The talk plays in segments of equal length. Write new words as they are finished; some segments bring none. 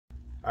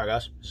Alright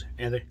guys, this is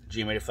Anthony,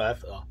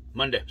 GM85,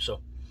 Monday, so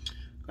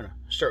I'm going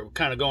to start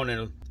kind of going in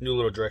a new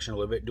little direction a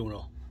little bit, doing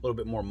a little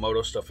bit more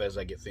moto stuff as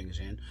I get things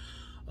in.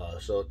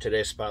 So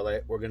today's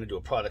spotlight, we're going to do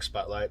a product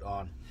spotlight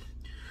on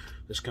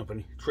this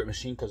company, Trip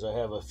Machine, because I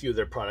have a few of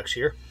their products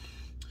here.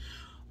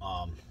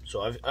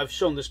 So I've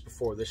shown this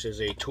before. This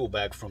is a tool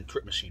bag from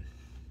Trip Machine.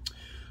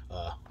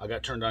 I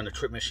got turned on to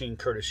Trip Machine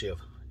courtesy of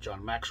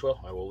John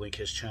Maxwell. I will link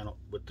his channel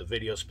with the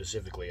video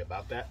specifically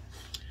about that.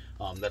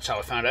 That's how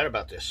I found out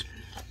about this.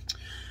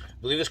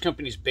 I believe this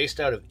company is based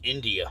out of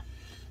India,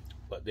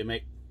 but they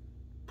make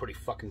pretty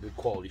fucking good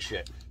quality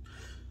shit.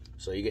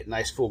 So you get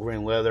nice full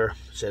grain leather.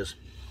 It says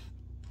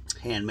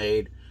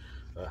handmade.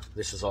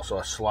 This is also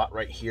a slot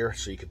right here,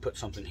 so you could put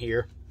something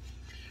here.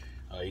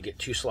 You get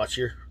two slots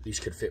here.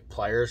 These could fit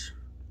pliers.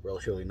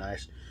 Relatively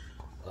nice.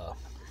 A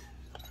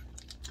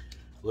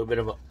little bit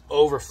of an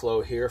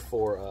overflow here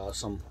for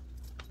some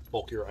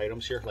bulkier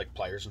items here, like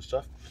pliers and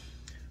stuff.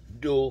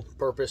 Dual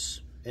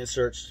purpose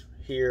inserts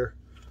here,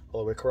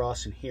 all the way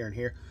across, and here and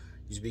here.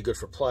 These would be good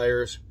for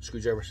pliers,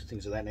 screwdrivers,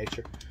 things of that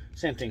nature.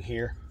 Same thing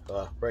here,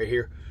 right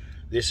here.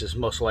 This is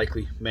most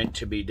likely meant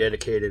to be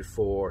dedicated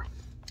for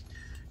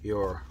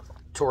your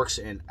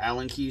Torx and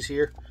Allen keys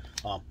here.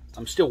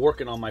 I'm still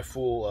working on my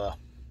full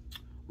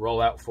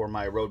rollout for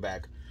my road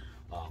bag.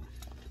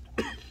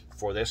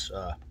 For this,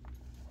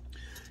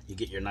 you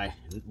get your nice,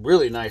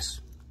 really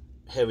nice,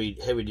 heavy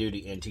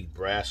duty antique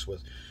brass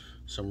with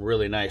some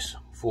really nice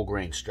full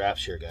grain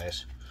straps here,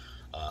 guys.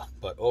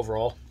 But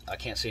overall, I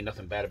can't say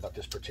nothing bad about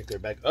this particular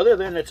bag, other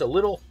than it's a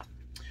little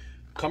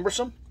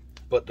cumbersome,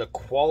 but the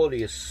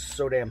quality is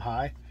so damn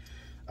high.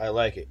 I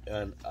like it,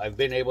 and I've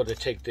been able to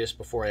take this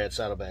before I had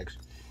saddlebags,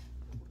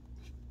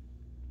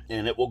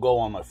 and it will go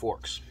on my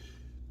forks.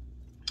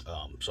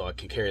 So I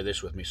can carry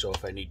this with me, so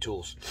if I need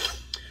tools.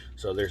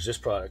 So there's this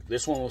product.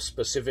 This one was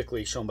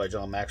specifically shown by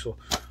John Maxwell,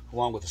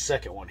 along with the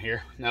second one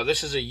here. Now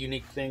this is a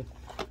unique thing.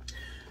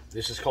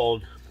 This is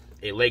called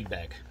a leg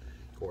bag,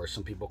 or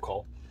some people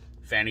call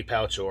fanny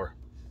pouch, or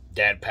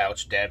dad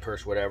pouch, dad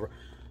purse, whatever.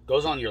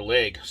 Goes on your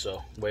leg.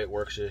 So the way it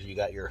works is you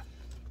got your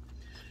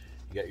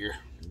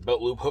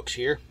belt loop hooks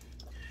here.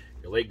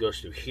 Your leg goes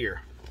through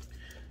here,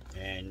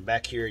 and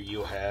back here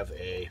you have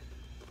a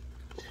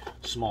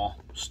small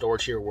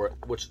storage here,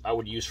 which I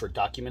would use for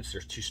documents.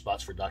 There's two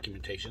spots for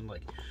documentation.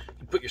 Like,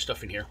 you put your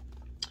stuff in here.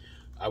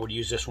 I would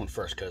use this one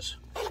first because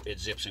it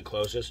zips and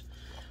closes,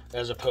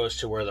 as opposed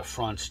to where the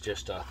front's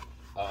just a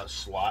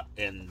slot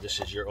and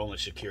this is your only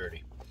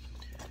security.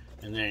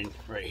 And then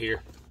right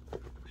here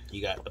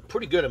you got a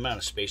pretty good amount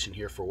of space in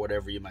here for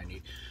whatever you might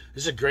need.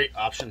 This is a great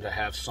option to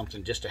have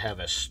something just to have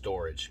as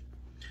storage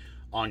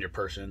on your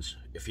persons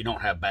if you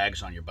don't have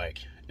bags on your bike.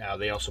 Now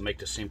they also make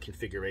the same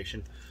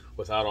configuration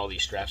without all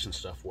these straps and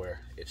stuff,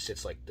 where it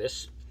sits like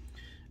this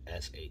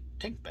as a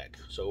tank bag.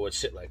 So it would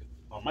sit like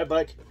on my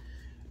bike,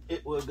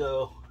 it would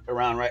go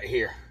around right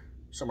here,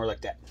 somewhere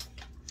like that.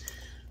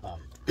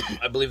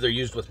 I believe they're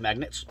used with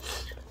magnets.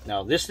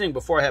 Now this thing,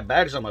 before I had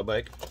bags on my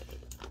bike,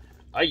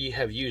 I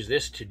have used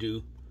this to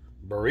do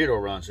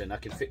burrito runs, and I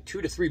can fit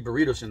 2 to 3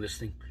 burritos in this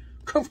thing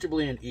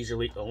comfortably and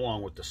easily,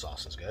 along with the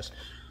sauces, guys.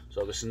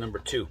 So this is number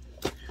 2.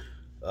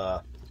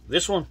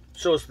 This one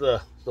shows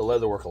the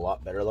leather work a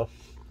lot better though.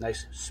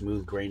 Nice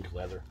smooth grained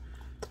leather,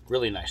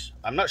 really nice.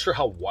 I'm not sure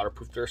how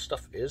waterproof their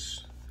stuff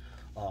is.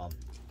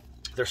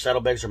 Their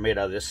saddlebags are made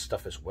out of this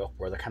stuff as well,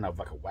 where they're kind of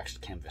like a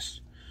waxed canvas.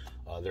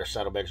 Their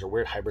saddlebags are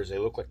weird hybrids. They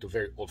look like the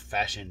very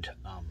old-fashioned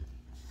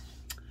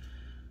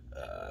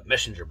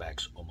messenger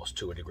bags, almost,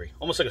 to a degree,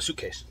 almost like a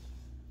suitcase.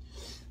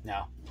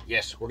 Now,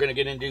 yes, we're gonna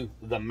get into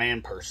the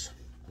man purse.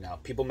 Now,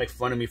 people make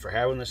fun of me for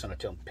having this, and I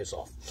tell them, piss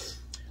off.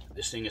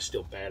 This thing is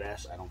still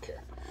badass. I don't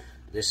care.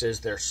 This is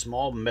their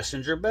small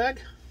messenger bag,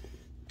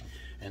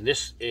 and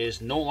this is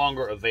no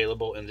longer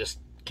available in this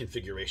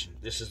configuration.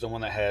 This is the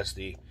one that has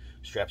the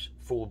straps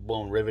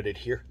full-blown riveted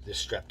here. This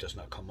strap does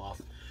not come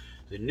off.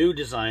 The new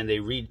design they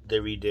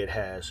redid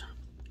has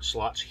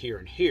slots here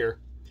and here,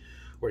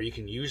 where you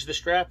can use the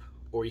strap,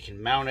 or you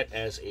can mount it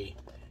as a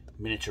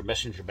miniature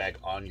messenger bag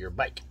on your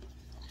bike.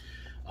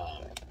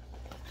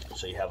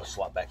 So you have a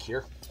slot back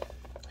here,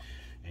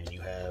 and you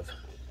have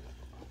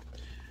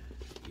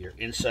your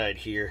inside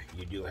here.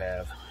 You do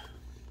have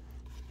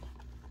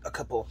a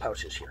couple of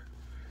pouches here.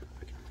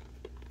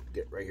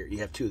 Get right here. You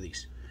have 2 of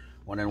these,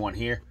 one and one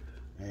here,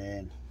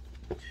 and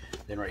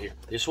then right here.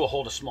 This will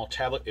hold a small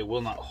tablet. It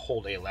will not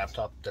hold a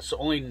laptop. That's the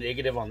only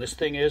negative on this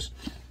thing. Is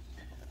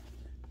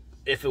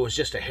if it was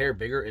just a hair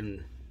bigger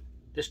in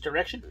this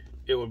direction,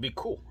 it would be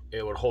cool.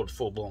 It would hold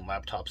full-blown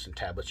laptops and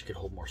tablets. You could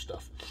hold more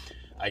stuff.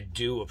 I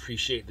do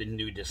appreciate the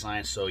new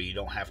design, so you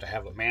don't have to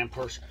have a man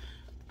purse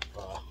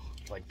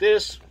like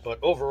this, but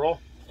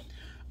overall,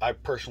 I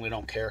personally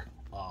don't care.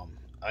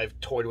 I've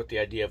toyed with the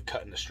idea of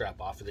cutting the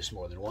strap off of this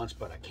more than once,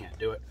 but I can't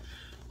do it.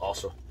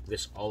 Also,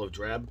 this olive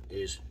drab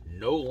is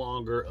no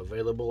longer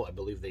available. I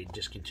believe they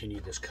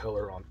discontinued this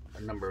color on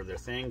a number of their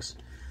things,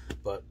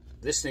 but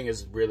this thing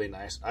is really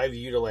nice. I've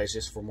utilized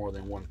this for more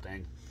than one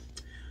thing.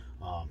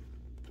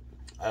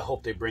 I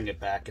hope they bring it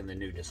back in the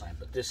new design.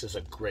 But this is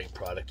a great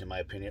product in my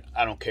opinion.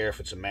 I don't care if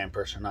it's a man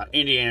purse or not.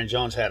 Indiana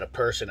Jones had a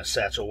purse and a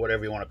satchel,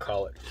 whatever you want to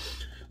call it.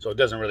 So it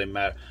doesn't really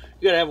matter.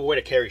 You gotta have a way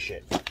to carry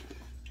shit.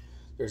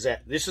 There's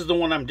that. This is the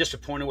one I'm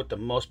disappointed with the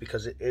most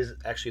because it is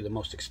actually the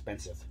most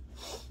expensive.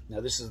 Now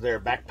this is their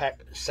backpack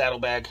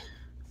saddlebag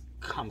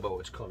combo.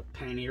 It's called a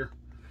pannier.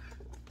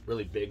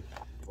 Really big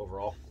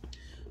overall.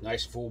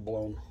 Nice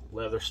full-blown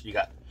leather. So you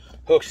got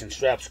hooks and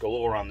straps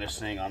galore on this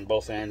thing on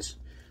both ends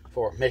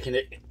for making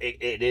it.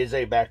 It is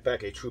a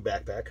backpack, a true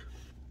backpack.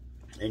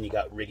 And you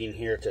got rigging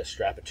here to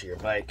strap it to your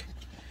bike.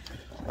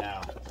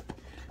 Now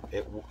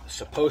it's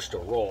supposed to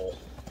roll.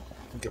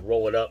 You can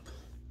roll it up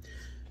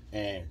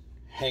and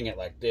hang it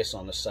like this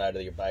on the side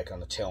of your bike on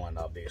the tail end,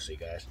 obviously,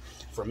 guys.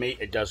 For me,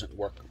 it doesn't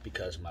work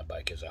because my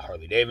bike is a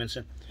Harley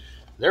Davidson.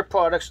 Their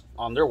products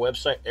on their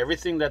website,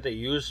 everything that they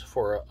use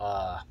for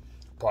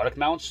product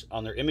mounts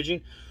on their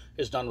imaging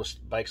is done with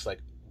bikes like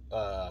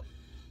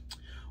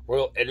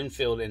Royal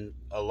Enfield and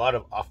a lot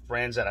of off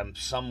brands that I'm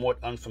somewhat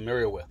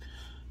unfamiliar with.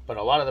 But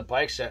a lot of the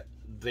bikes that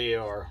they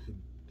are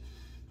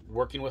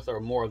working with are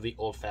more of the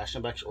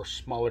old-fashioned bikes or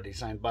smaller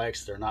design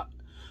bikes. They're not.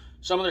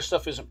 Some of their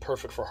stuff isn't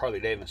perfect for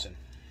Harley Davidson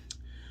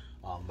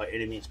by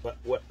any means, but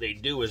what they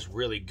do is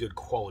really good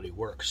quality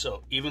work.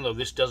 So even though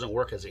this doesn't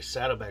work as a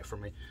saddlebag for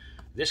me,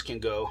 this can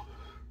go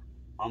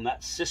on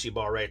that sissy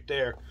bar right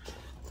there,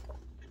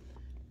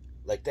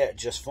 like that,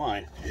 just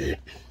fine,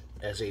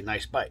 as a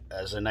nice bike,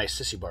 as a nice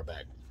sissy bar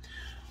bag.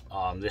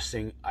 This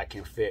thing, I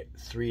can fit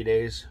 3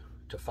 days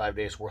to 5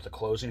 days worth of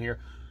clothes in here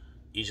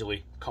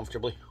easily,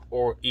 comfortably,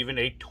 or even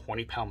a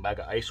 20-pound bag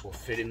of ice will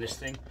fit in this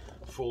thing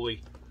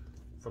fully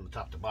from the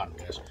top to bottom,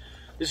 guys.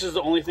 This is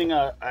the only thing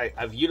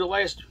I've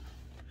utilized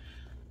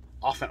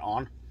off and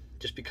on,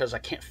 just because I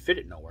can't fit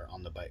it nowhere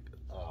on the bike,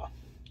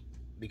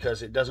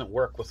 because it doesn't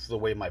work with the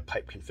way my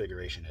pipe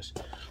configuration is,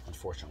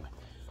 unfortunately.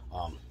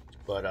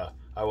 But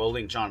I will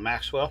link John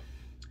Maxwell's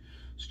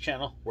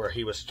channel where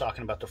he was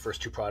talking about the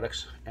first two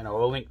products, and I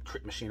will link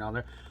Trick Machine on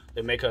there.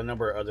 They make a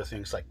number of other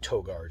things like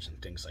toe guards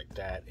and things like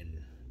that,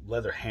 and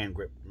leather hand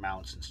grip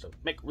mounts and stuff.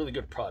 Make really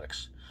good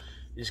products.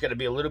 You just got to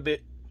be a little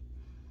bit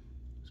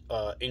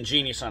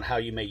ingenious on how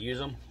you may use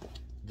them.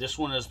 This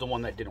one is the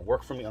one that didn't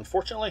work for me,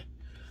 unfortunately,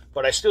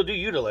 but I still do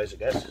utilize it,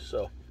 guys.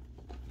 So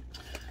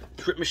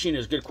Trick Machine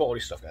is good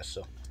quality stuff, guys.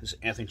 So this is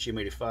Anthony Chim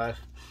 85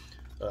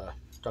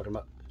 talking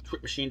about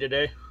Trick Machine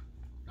today.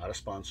 Not a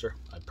sponsor.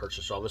 I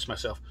purchased all this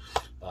myself.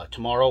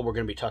 Tomorrow we're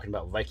going to be talking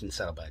about Viking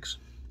saddlebags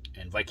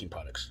and Viking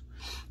products.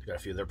 I got a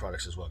few of their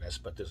products as well, guys.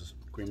 But this is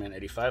Green Man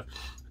 85.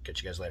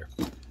 Catch you guys later.